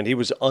Ravens, man, he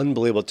was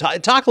unbelievable.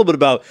 Talk a little bit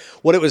about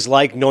what it was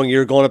like knowing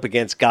you're going up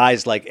against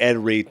guys like Ed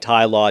Reed,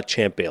 Ty Law,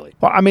 Champ Bailey.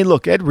 Well, I mean,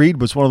 look, Ed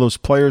Reed was one of those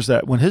players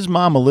that when his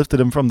mama lifted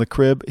him from the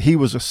crib, he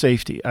was a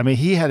safety. I mean,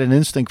 he had an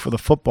instinct for the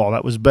football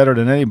that was better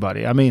than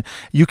anybody. I mean,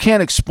 you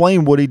can't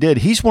explain what he did.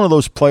 He's one of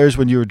those players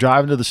when you were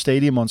driving to the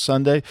stadium on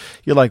Sunday,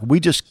 you're like, we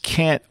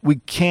can't,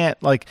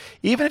 like,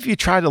 even if you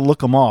tried to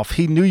look him off,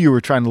 he knew you were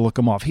trying to look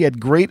him off. He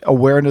had great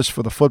awareness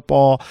for the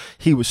football.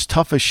 He was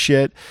tough as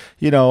shit.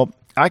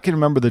 I can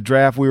remember the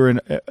draft we were in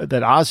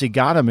that Ozzie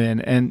got him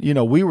in, and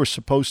we were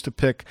supposed to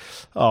pick.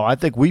 I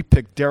think we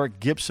picked Derek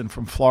Gibson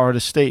from Florida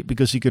State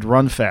because he could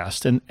run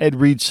fast, and Ed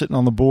Reed sitting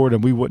on the board,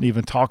 and we wouldn't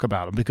even talk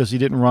about him because he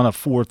didn't run a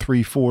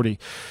 4.3 40.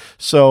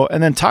 So,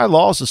 and then Ty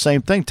Law is the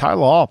same thing. Ty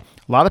Law.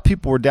 A lot of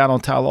people were down on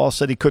Ty Law,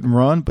 said he couldn't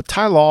run, but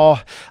Ty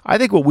Law, I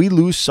think what we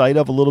lose sight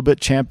of a little bit,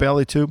 Champ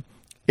Bailey too.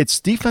 It's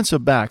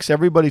defensive backs.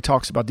 Everybody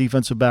talks about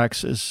defensive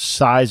backs as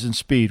size and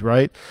speed,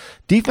 right?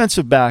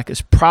 Defensive back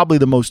is probably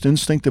the most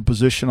instinctive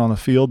position on the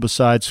field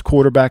besides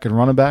quarterback and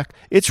running back.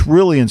 It's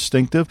really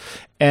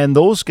instinctive, and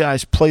those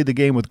guys play the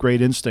game with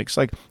great instincts.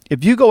 Like,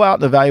 if you go out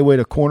and evaluate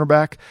a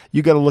cornerback,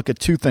 you got to look at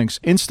two things,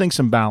 instincts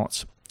and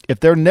balance. If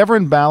they're never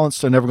in balance,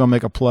 they're never going to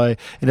make a play.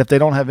 And if they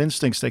don't have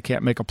instincts, they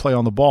can't make a play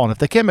on the ball. And if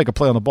they can't make a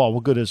play on the ball,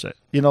 what good is it?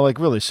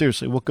 Really,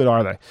 seriously, what good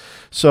are they?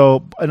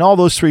 So, and all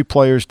those three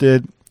players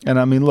did. And,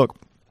 I mean, look,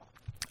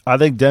 I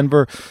think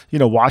Denver,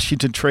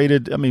 Washington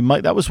traded. I mean,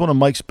 that was one of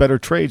Mike's better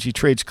trades. He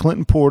trades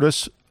Clinton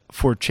Portis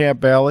for Champ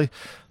Bailey.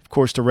 Of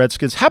course, the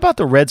Redskins. How about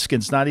the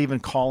Redskins not even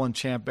calling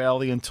Champ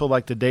Bailey until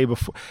like the day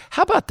before?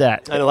 How about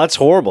that? I know, that's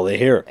horrible to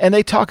hear. And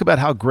they talk about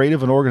how great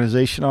of an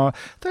organization are.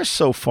 They're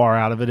so far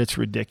out of it, it's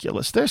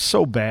ridiculous. They're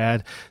so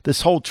bad.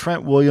 This whole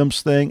Trent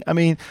Williams thing. I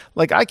mean,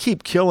 like, I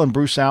keep killing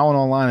Bruce Allen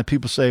online, and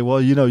people say, well,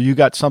 you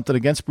got something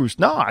against Bruce.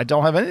 No, I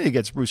don't have anything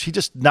against Bruce. He's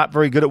just not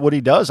very good at what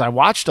he does. I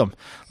watched him.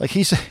 Like,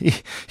 he's a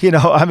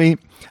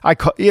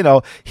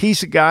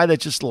guy that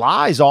just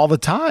lies all the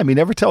time. He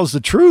never tells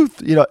the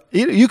truth.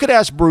 You could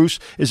ask Bruce,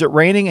 is it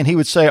raining? And he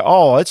would say,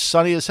 oh, it's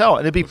sunny as hell.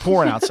 And it'd be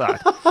pouring outside.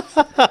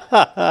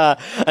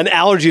 An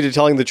allergy to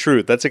telling the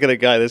truth. That's the kind of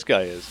guy this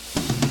guy is.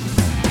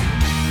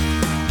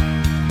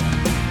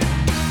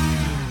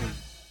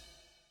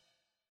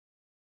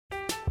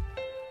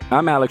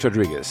 I'm Alex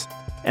Rodriguez.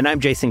 And I'm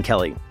Jason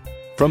Kelly.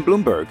 From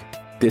Bloomberg,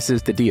 this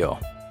is The Deal.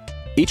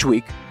 Each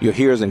week, you'll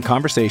hear us in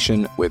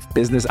conversation with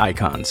business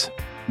icons.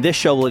 This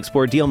show will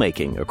explore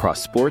deal-making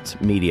across sports,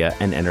 media,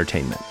 and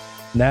entertainment.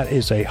 That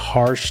is a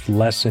harsh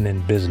lesson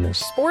in business.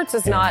 Sports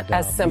is not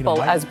as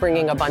simple as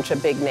bringing a bunch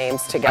of big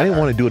names together. I didn't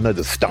want to do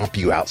another stomp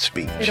you out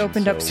speech. It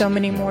opened up so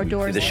many more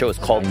doors. The show is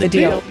called The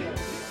Deal.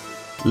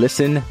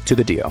 Listen to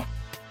The Deal.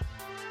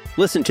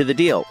 Listen to The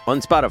Deal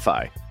on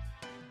Spotify.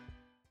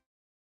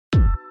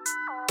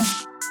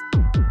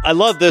 I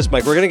love this,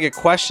 Mike. We're going to get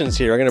questions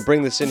here. I'm going to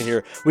bring this in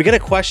here. We get a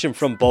question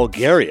from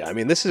Bulgaria. I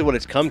mean, this is what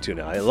it's come to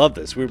now. I love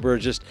this. We're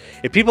just,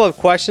 if people have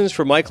questions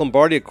for Mike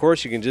Lombardi, of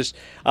course, you can just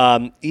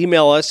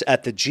email us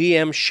at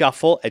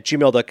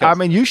thegmshuffle@gmail.com. I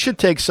mean, you should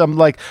take some,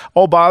 like,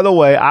 oh, by the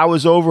way, I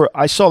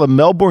saw the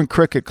Melbourne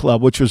Cricket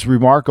Club, which was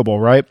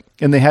remarkable, right?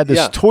 And they had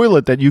this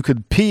toilet that you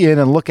could pee in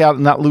and look out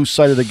and not lose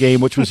sight of the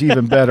game, which was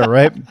even better,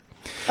 right?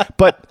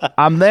 But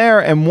I'm there,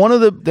 and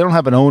they don't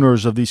have an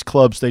owners of these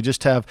clubs. They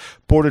just have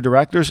board of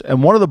directors.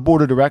 And one of the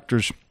board of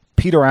directors,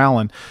 Peter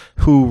Allen,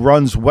 who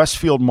runs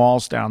Westfield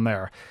Malls down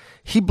there,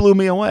 he blew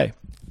me away.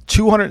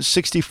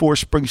 264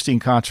 Springsteen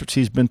concerts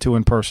he's been to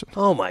in person.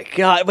 Oh, my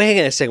God. Wait, hang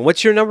on a second.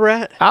 What's your number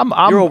at? I'm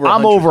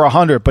over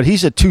 100, but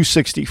he's at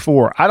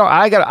 264.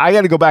 I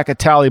got to go back and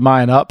tally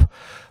mine up.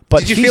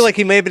 But did you feel like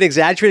he may have been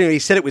exaggerating, or he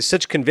said it with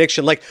such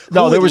conviction? Like,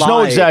 no, there was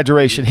no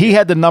exaggeration. He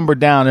had the number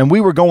down, and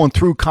we were going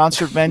through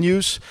concert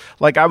venues.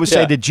 Like, I would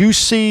say, did you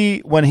see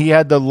when he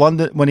had the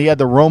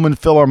Roman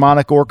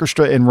Philharmonic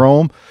Orchestra in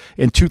Rome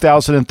in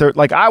 2013?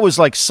 Like, I was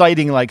like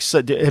citing, like,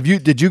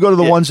 did you go to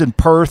the ones in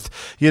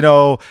Perth?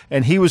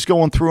 And he was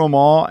going through them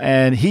all,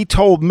 and he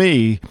told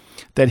me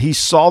that he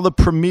saw the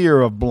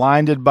premiere of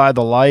Blinded by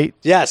the Light.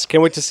 Yes,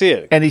 can't wait to see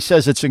it. And he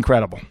says it's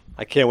incredible.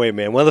 I can't wait,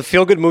 man. One of the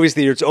feel-good movies of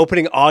the year. It's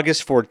opening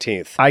August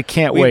 14th. I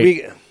can't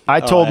wait. I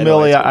told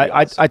Millie,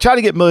 I tried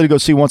to get Millie to go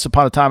see Once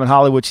Upon a Time in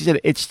Hollywood. She said,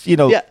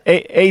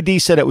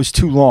 AD said it was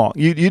too long.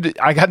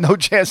 I got no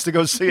chance to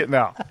go see it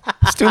now.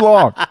 It's too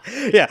long.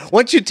 Yeah.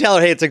 Once you tell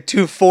her, hey, it's like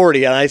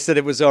 240, and I said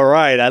it was all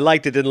right. I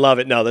liked it, didn't love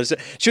it. No,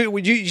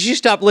 she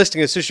stopped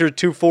listing as soon as you're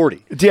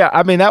 240. Yeah,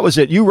 I mean, that was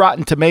it. You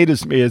Rotten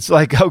Tomatoes me. It's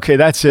like, okay,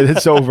 that's it.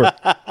 It's over.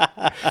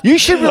 You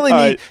should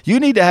really you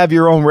need to have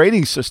your own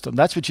rating system.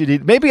 That's what you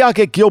need. Maybe I'll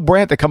get Gil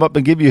Brandt to come up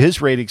and give you his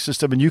rating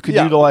system, and you could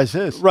utilize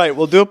his. Right.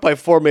 We'll do it by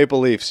 4 Maple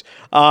Leafs.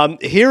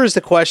 Here is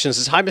the question. It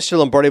says, hi, Mr.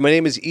 Lombardi. My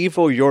name is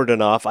Ivo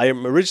Yordanov. I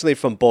am originally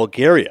from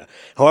Bulgaria.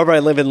 However, I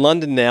live in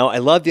London now. I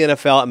love the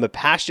NFL. I'm a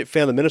passionate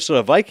fan of the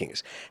Minnesota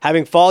Vikings.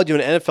 Having followed you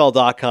on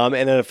NFL.com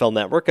and NFL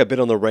Network, I've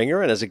been on The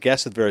Ringer and as a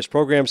guest with various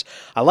programs.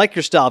 I like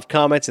your style of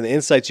comments and the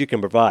insights you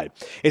can provide.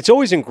 It's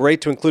always been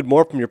great to include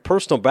more from your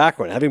personal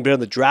background. Having been in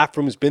the draft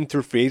rooms, been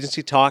through free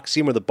agency talk,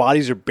 seen where the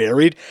bodies are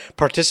buried,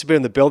 participated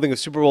in the building of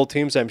Super Bowl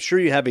teams, I'm sure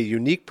you have a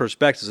unique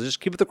perspective. So just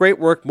keep up the great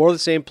work. More of the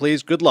same,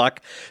 please. Good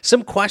luck.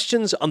 Some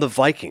questions on the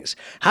Vikings.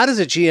 How does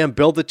a GM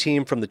build the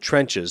team from the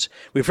trenches?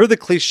 We've heard the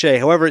cliche.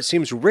 However, it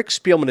seems Rick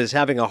Spielman is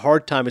having a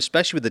hard time,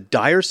 especially with the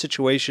dire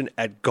situation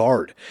at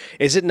guard.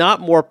 Is it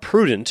not more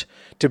prudent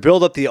to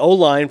build up the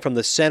O-line from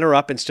the center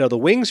up instead of the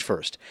wings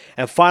first?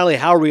 And finally,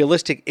 how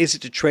realistic is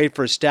it to trade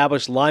for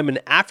established linemen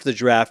after the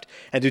draft?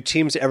 And do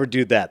teams ever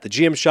do that? The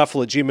GM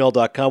Shuffle at gmail.com.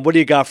 gmail.com. What do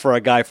you got for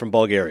a guy from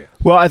Bulgaria?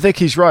 Well, I think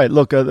he's right.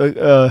 Look,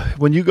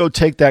 when you go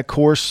take that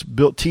course,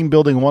 Team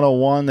Building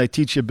 101, they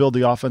teach you to build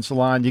the offensive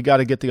line. You got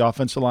to get the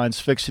offensive lines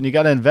fixed, and you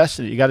got to invest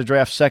in it. You got to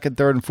draft second,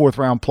 third, and fourth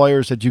round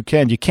players that you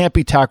can. You can't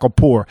be tackle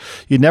poor.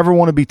 You never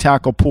want to be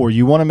tackle poor.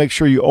 You want to make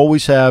sure you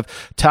always have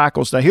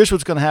tackles. Now, here's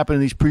what's going to happen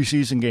in these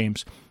preseason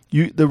games.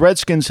 The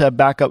Redskins have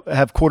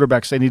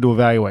quarterbacks they need to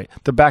evaluate.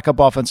 The backup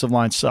offensive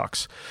line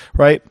sucks,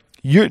 right?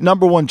 Your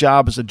number one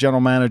job as a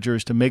general manager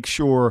is to make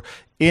sure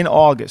in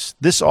August,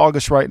 this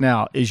August right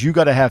now, is you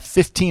got to have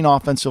 15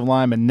 offensive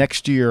linemen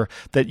next year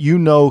that you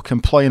know can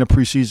play in a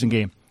preseason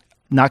game.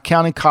 Not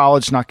counting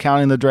college, not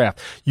counting the draft.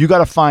 You got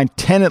to find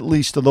 10 at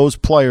least of those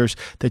players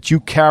that you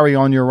carry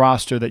on your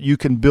roster that you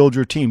can build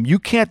your team. You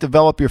can't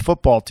develop your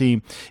football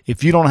team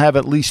if you don't have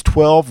at least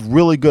 12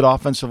 really good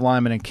offensive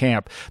linemen in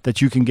camp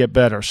that you can get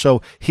better.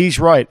 So he's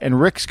right. And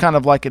Rick's kind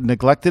of like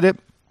neglected it.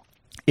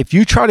 If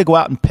you try to go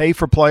out and pay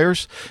for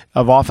players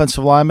of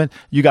offensive linemen,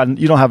 you don't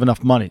have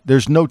enough money.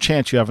 There's no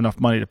chance you have enough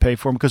money to pay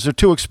for them because they're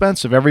too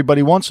expensive.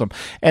 Everybody wants them.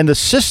 And the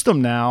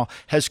system now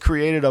has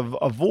created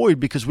a void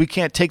because we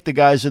can't take the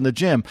guys in the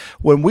gym.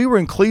 When we were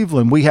in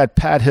Cleveland, we had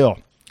Pat Hill.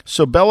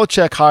 So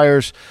Belichick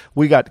hires,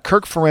 we got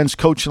Kirk Ferentz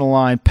coaching the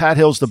line. Pat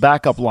Hill's the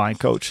backup line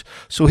coach.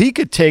 So he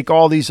could take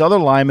all these other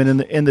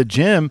linemen in the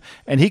gym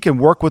and he can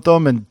work with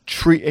them and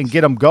treat and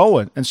get them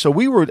going. And so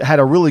we had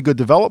a really good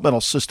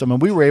developmental system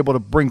and we were able to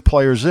bring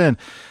players in.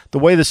 The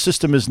way the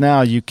system is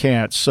now, you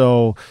can't.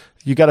 So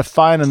you got to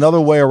find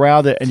another way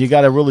around it and you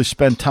got to really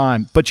spend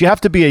time. But you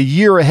have to be a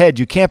year ahead.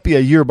 You can't be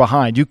a year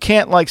behind. You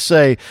can't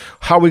say,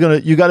 how are we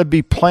going to – you got to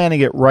be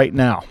planning it right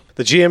now.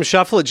 The GM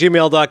Shuffle at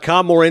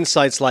gmail.com. More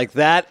insights like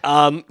that.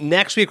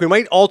 Next week, we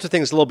might alter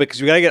things a little bit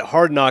because we got to get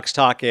Hard Knocks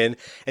talk in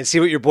and see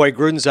what your boy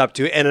Gruden's up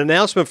to. And an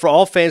announcement for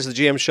all fans of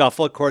the GM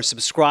Shuffle. Of course,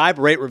 subscribe,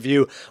 rate,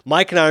 review.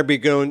 Mike and I we're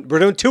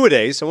doing 2 a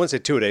days. I wouldn't say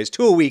 2 a days,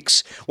 2 a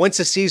weeks once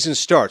the season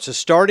starts. So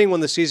starting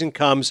when the season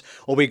comes,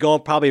 we'll be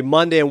going probably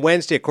Monday and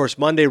Wednesday. Of course,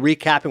 Monday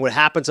recapping what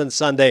happens on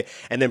Sunday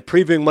and then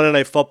previewing Monday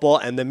Night Football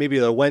and then maybe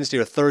the Wednesday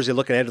or Thursday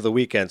looking ahead to the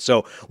weekend.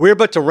 So we're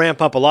about to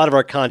ramp up a lot of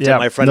our content,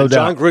 my friend. No and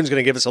John Gruden's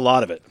going to give us a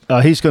lot of it.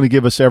 He's going to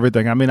give us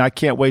everything. I mean, I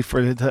can't wait for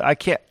it.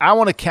 I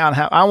want to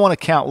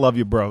count Love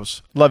You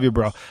Bros. Love you,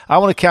 bro. I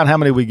want to count how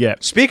many we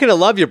get. Speaking of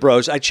Love You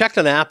Bros, I checked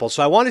on Apple,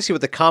 so I want to see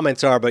what the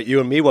comments are about you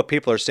and me, what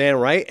people are saying,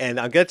 right? And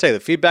I'm going to tell you,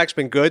 the feedback's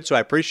been good, so I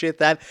appreciate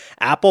that.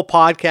 Apple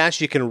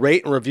Podcasts, you can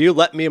rate and review.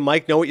 Let me and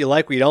Mike know what you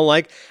like, what you don't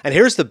like. And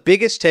here's the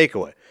biggest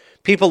takeaway.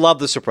 People love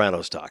the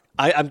Sopranos talk.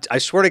 I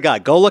swear to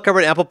God, go look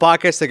over at Apple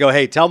Podcasts. They go,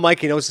 hey, tell Mike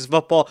he knows his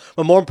football,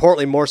 but more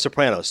importantly, more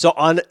Sopranos. So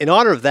in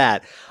honor of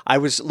that, I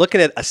was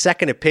looking at A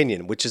Second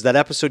Opinion, which is that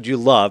episode you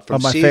love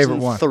from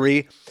season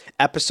 3,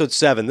 episode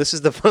 7. This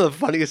is one of the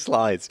funniest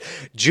slides.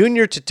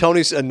 Junior, to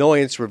Tony's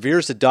annoyance,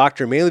 reveres the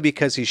doctor mainly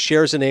because he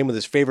shares a name with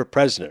his favorite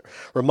president.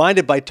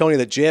 Reminded by Tony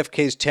that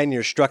JFK's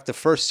tenure struck the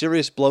first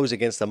serious blows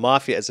against the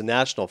mafia as a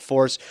national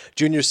force,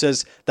 Junior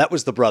says, that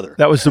was the brother.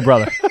 That was the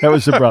brother. That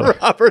was the brother.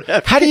 Robert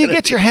F. How do you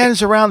get your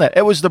hands around that?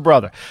 It was the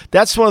brother.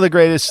 That's one of the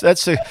greatest.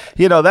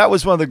 That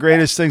was one of the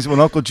greatest things when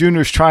Uncle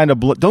Junior's trying to.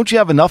 Don't you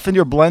have enough in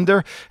your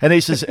blender? And he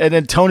says, and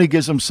then Tony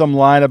gives him some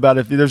line about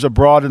if there's a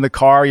broad in the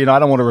car. I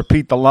don't want to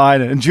repeat the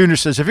line. And Junior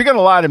says, if you're going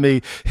to lie to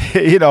me,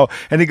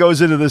 and he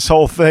goes into this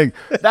whole thing.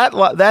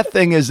 That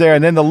thing is there.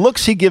 And then the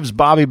looks he gives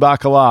Bobby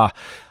Bacala.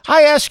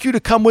 I ask you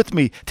to come with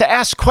me to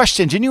ask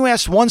questions, and you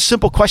ask one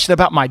simple question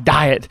about my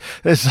diet.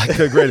 It's like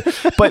the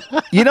greatest. But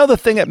the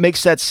thing that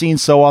makes that scene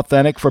so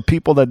authentic for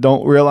people that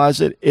don't realize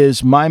it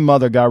is my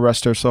mother, God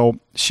rest her soul.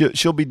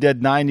 She'll be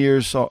dead 9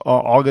 years,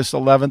 August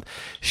 11th.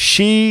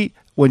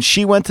 When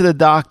she went to the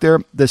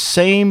doctor, the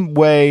same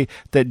way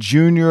that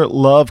Junior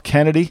loved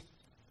Kennedy,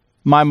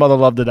 my mother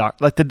loved the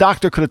doctor. Like the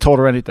doctor could have told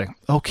her anything.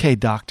 Okay,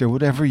 doctor,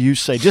 whatever you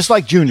say. Just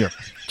like Junior.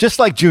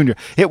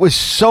 It was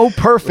so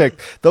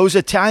perfect. Those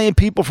Italian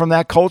people from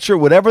that culture,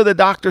 whatever the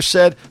doctor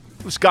said,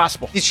 it was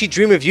gospel. Did she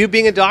dream of you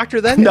being a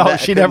doctor then? No,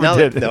 she never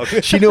did. No.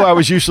 She knew I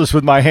was useless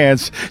with my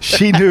hands.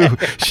 She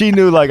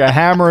knew like a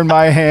hammer in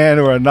my hand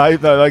or a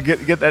knife.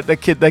 Get that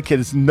kid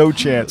is no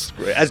chance.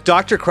 As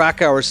Dr.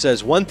 Krakauer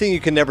says, one thing you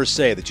can never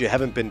say that you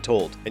haven't been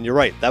told. And you're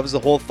right. That was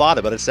the whole thought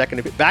about a second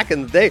opinion. Back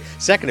in the day,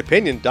 second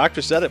opinion,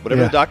 doctor said it.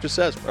 Whatever the doctor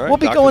says. All right, we'll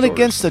be going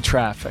against the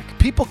traffic.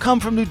 People come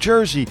from New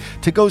Jersey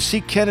to go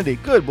see Kennedy.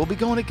 Good. We'll be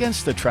going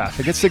against the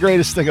traffic. It's the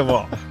greatest thing of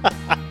all.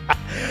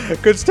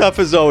 Good stuff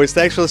as always.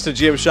 Thanks for listening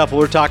to GM Shuffle.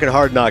 We're talking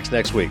Hard Knocks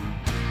next week.